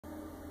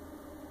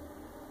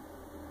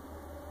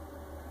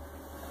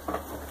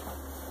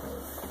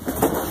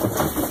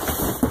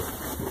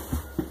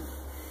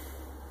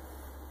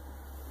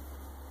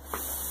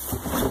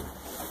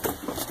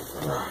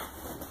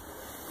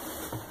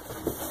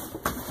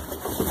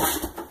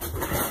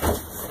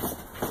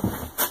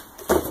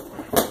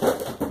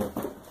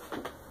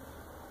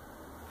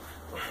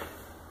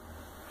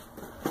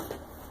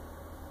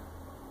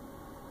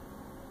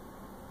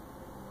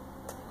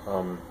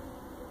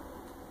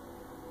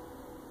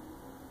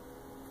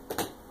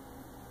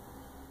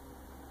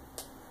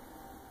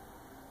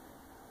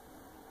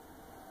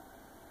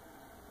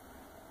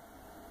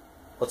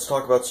Let's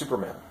talk about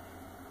Superman.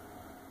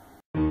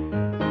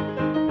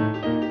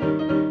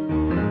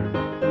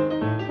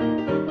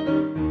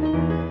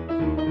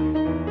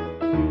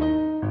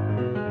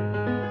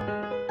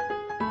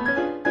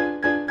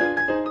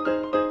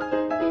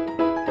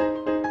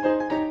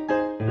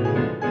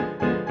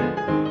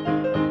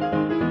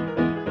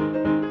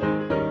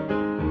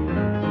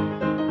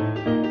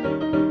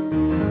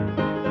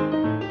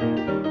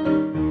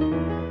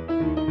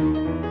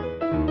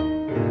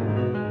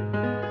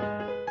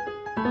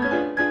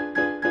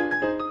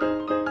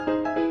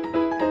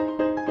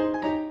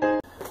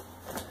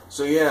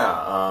 So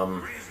yeah,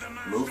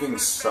 moving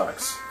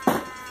sucks.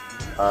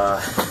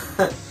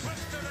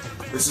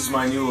 This is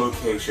my new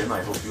location.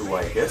 I hope you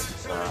like it.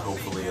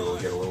 Hopefully it'll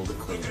get a little bit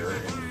cleaner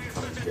in the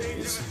coming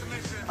days.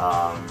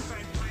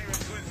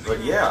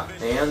 But yeah,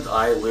 and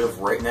I live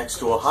right next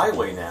to a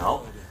highway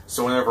now,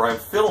 so whenever I'm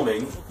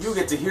filming, you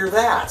get to hear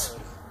that.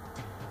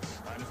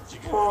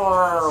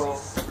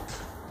 Wow.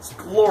 It's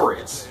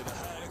glorious.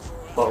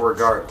 But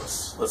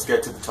regardless, let's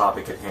get to the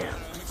topic at hand.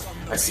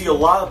 I see a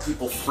lot of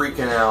people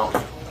freaking out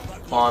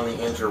on the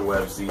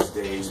interwebs these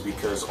days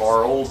because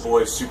our old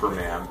boy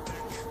Superman,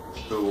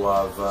 who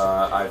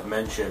I've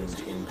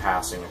mentioned in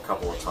passing a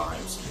couple of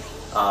times,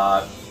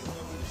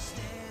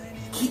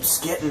 keeps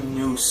getting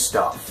new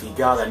stuff. He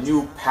got a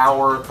new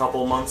power a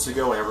couple months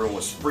ago and everyone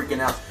was freaking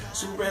out.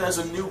 Superman has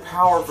a new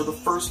power for the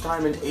first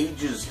time in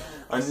ages.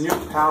 A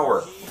new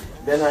power.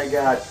 Then I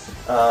got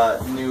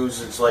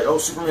news, it's like, oh,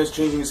 Superman's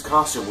changing his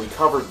costume. We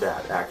covered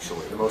that,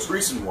 actually. The most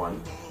recent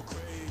one,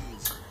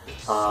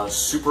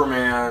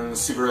 Superman's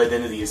secret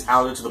identity is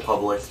outed to the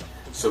public,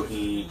 so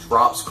he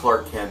drops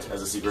Clark Kent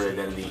as a secret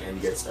identity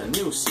and gets a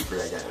new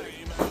secret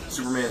identity.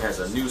 Superman has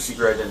a new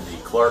secret identity.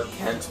 Clark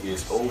Kent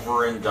is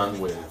over and done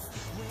with.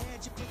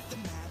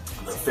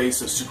 The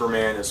face of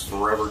Superman is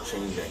forever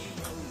changing.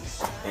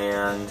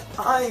 And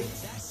I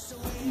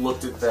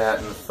looked at that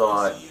and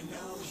thought,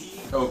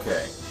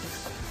 okay,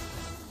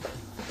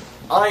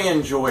 I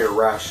enjoy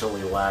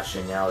irrationally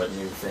lashing out at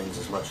new things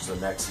as much as the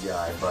next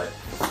guy, but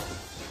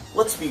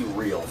let's be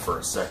real for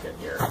a second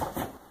here.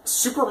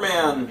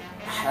 Superman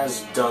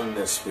has done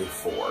this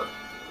before.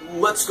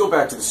 Let's go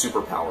back to the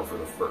superpower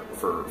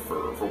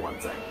for one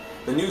thing.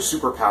 The new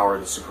superpower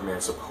that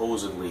Superman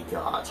supposedly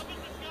got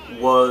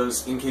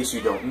was, in case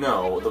you don't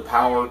know, the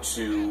power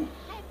to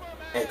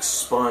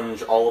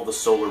expunge all of the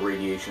solar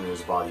radiation in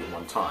his body at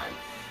one time.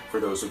 For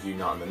those of you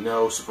not in the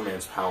know,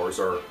 Superman's powers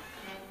are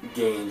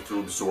gained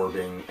through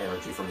absorbing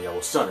energy from the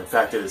yellow sun. In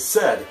fact, it is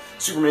said,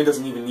 Superman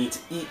doesn't even need to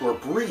eat or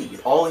breathe.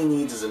 All he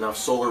needs is enough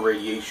solar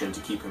radiation to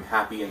keep him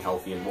happy and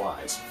healthy and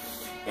wise.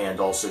 And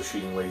also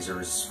shooting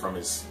lasers from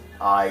his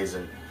eyes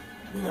and,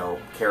 you know,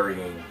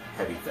 carrying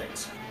heavy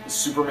things.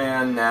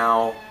 Superman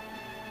now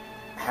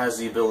has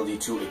the ability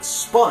to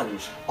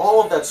expunge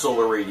all of that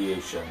solar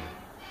radiation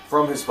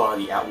from his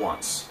body at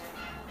once.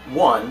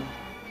 One,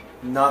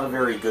 not a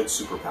very good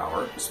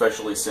superpower,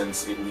 especially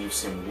since it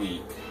leaves him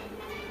weak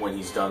when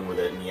he's done with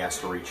it and he has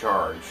to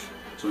recharge,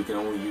 so he can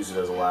only use it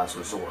as a last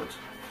resort.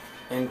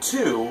 And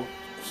two,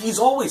 he's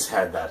always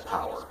had that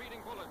power.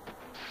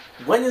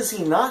 When has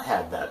he not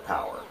had that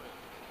power?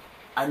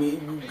 I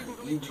mean,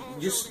 you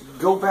just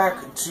go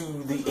back to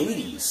the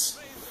 80s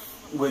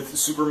with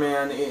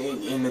Superman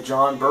in the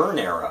John Byrne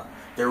era.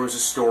 There was a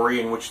story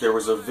in which there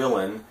was a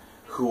villain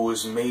who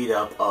was made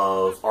up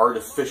of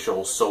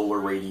artificial solar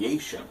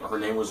radiation. Her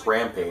name was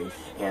Rampage,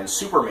 and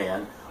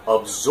Superman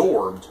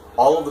absorbed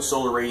all of the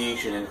solar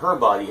radiation in her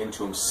body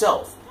into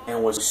himself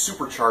and was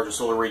supercharged with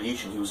solar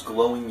radiation. He was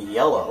glowing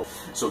yellow,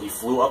 so he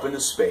flew up into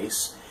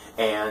space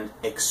and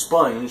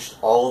expunged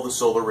all of the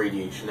solar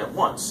radiation at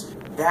once.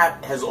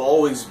 That has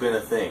always been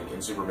a thing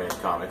in Superman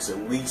comics,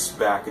 at least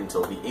back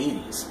until the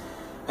 80s.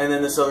 And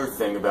then this other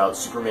thing about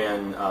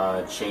Superman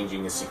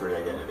changing his secret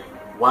identity.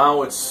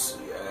 Wow, it's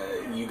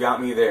you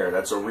got me there.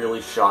 That's a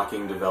really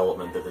shocking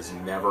development that has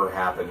never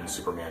happened in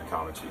Superman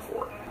comics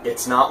before.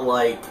 It's not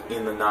like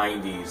in the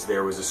 90s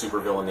there was a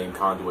supervillain named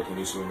Conduit who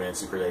knew Superman's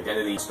secret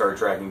identity, started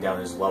tracking down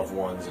his loved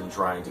ones and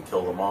trying to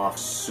kill them off.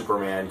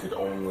 Superman could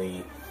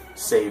only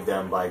save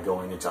them by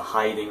going into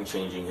hiding,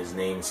 changing his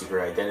name and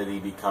secret identity,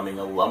 becoming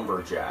a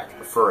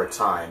lumberjack for a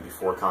time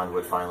before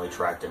Conduit finally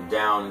tracked him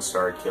down and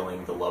started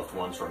killing the loved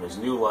ones from his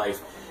new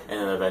life, and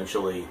then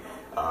eventually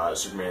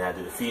Superman had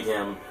to defeat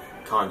him.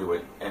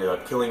 Conduit ended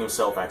up killing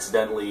himself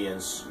accidentally,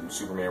 and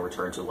Superman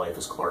returned to life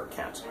as Clark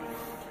Kent.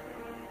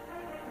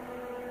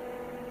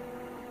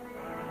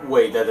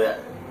 Wait,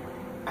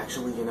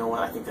 actually, you know what?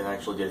 I think that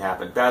actually did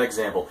happen. Bad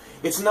example.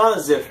 It's not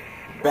as if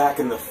back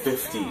in the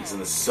 50s, in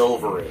the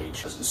Silver Age,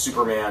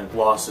 Superman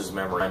lost his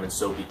memory and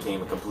so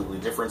became a completely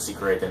different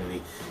secret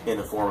identity in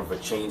the form of a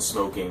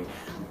chain-smoking,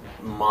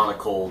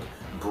 monocled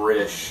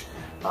British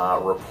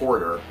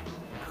reporter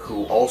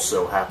who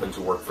also happened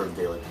to work for the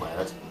Daily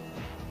Planet.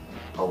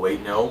 Oh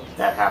wait, no,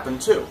 that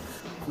happened too.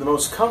 The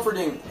most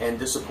comforting and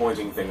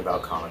disappointing thing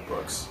about comic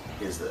books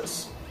is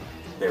this: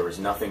 there is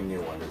nothing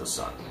new under the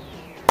sun.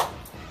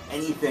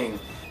 Anything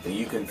that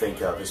you can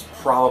think of has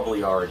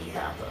probably already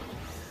happened.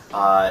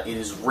 It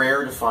is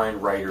rare to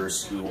find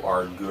writers who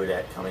are good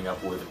at coming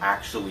up with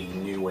actually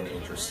new and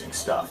interesting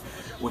stuff,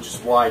 which is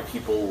why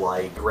people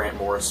like Grant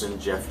Morrison,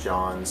 Jeff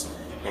Johns,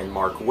 and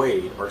Mark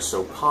Waid are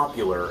so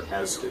popular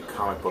as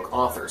comic book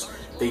authors.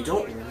 They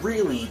don't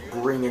really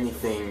bring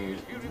anything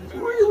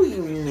really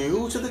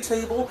new to the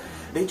table.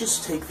 They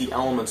just take the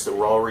elements that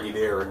were already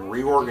there and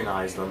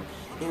reorganize them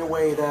in a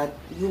way that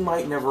you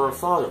might never have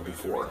thought of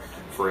before.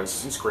 For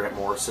instance, Grant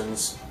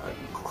Morrison's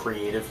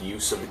creative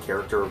use of the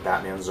character of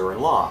Batman's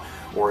Zero-in-Law,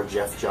 or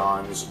Jeff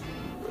Johns'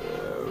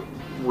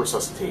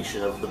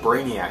 resuscitation of the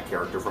Brainiac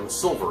character from the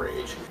Silver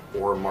Age,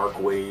 or Mark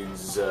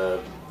Waid's,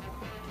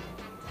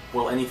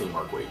 well, anything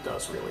Mark Waid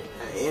does, really.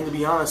 And to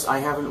be honest, I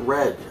haven't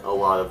read a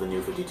lot of the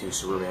New 52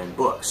 Superman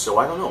books, so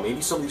I don't know,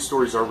 maybe some of these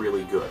stories are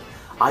really good.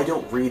 I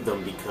don't read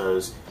them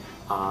because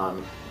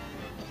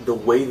the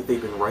way that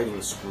they've been writing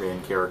the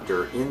Superman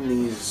character in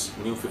these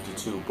New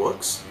 52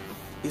 books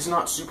is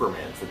not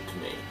Superman to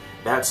me.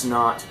 That's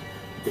not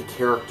the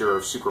character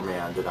of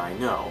Superman that I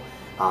know.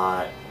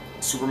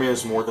 Superman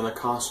is more than a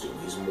costume.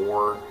 He's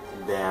more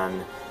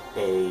than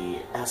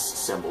a S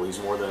symbol. He's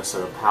more than a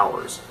set of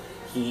powers.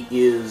 He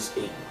is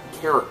a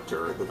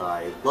character that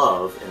I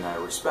love and I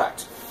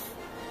respect.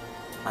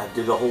 I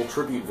did a whole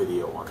tribute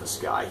video on this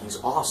guy.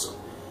 He's awesome.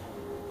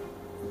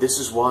 This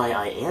is why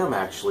I am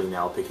actually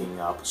now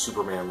picking up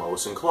Superman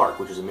Lois and Clark,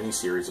 which is a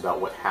miniseries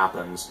about what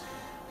happens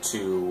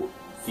to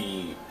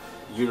the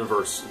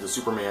universe, the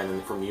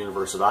Superman from the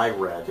universe that I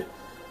read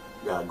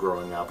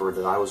growing up, or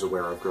that I was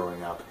aware of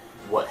growing up,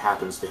 what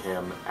happens to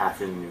him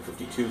after the New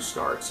 52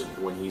 starts, and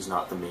when he's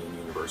not the main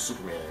universe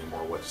Superman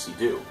anymore, what does he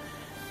do?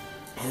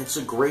 And it's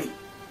a great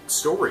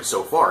story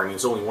so far. I mean,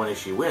 it's only one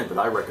issue in, but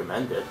I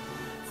recommend it.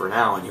 For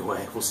now,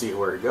 anyway. We'll see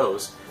where it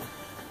goes.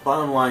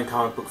 Bottom line,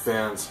 comic book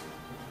fans,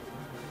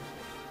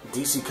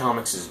 DC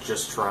Comics is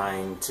just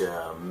trying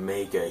to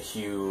make a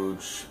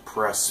huge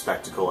press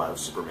spectacle out of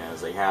Superman,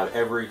 as they have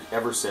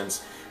ever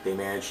since they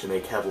managed to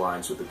make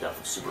headlines with the death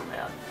of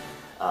Superman.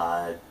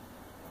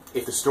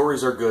 If the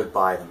stories are good,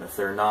 buy them. If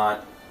they're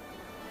not,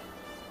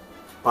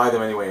 buy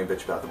them anyway and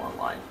bitch about them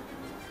online.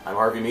 I'm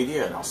Harvey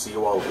Media, and I'll see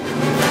you all later.